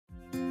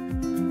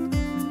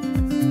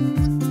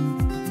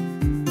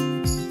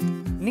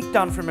Nick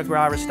Dunn from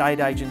McGrath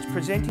Estate Agents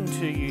presenting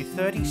to you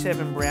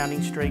 37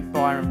 Browning Street,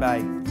 Byron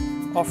Bay,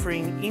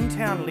 offering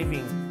in-town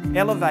living,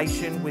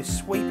 elevation with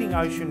sweeping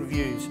ocean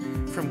views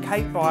from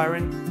Cape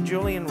Byron,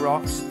 Julian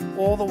Rocks,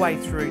 all the way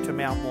through to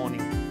Mount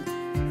Morning.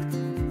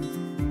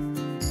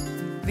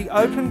 The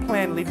open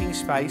plan living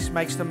space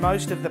makes the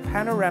most of the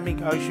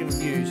panoramic ocean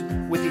views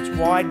with its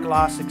wide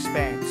glass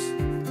expanse.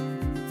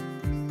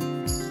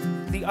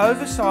 The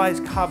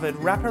oversized covered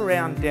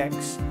wraparound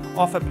decks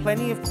offer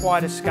plenty of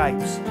quiet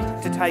escapes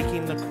to take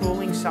in the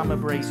cooling summer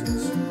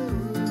breezes.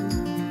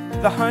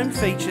 The home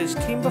features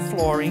timber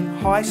flooring,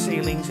 high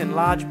ceilings and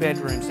large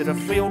bedrooms that are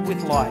filled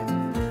with light,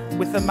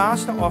 with the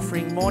master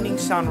offering morning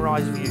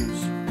sunrise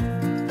views.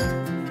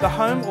 The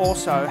home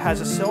also has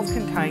a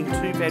self-contained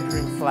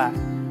 2-bedroom flat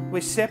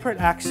with separate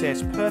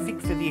access,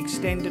 perfect for the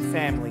extended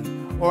family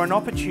or an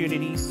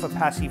opportunity for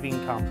passive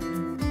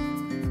income.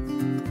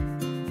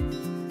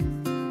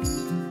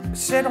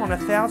 Set on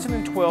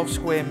 1,012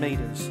 square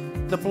metres,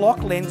 the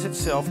block lends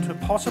itself to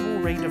possible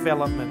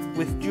redevelopment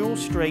with dual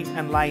street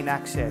and lane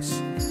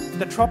access.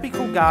 The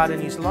tropical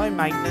garden is low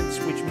maintenance,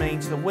 which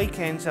means the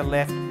weekends are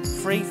left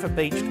free for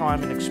beach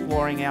time and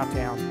exploring our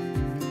town.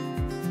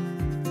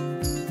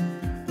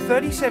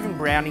 37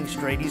 Browning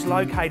Street is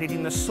located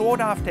in the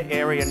sought-after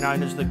area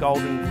known as the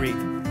Golden Grid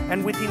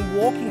and within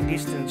walking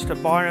distance to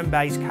Byron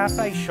Bay's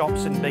cafes,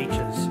 shops and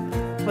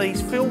beaches.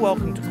 Please feel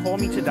welcome to call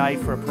me today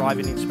for a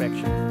private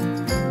inspection.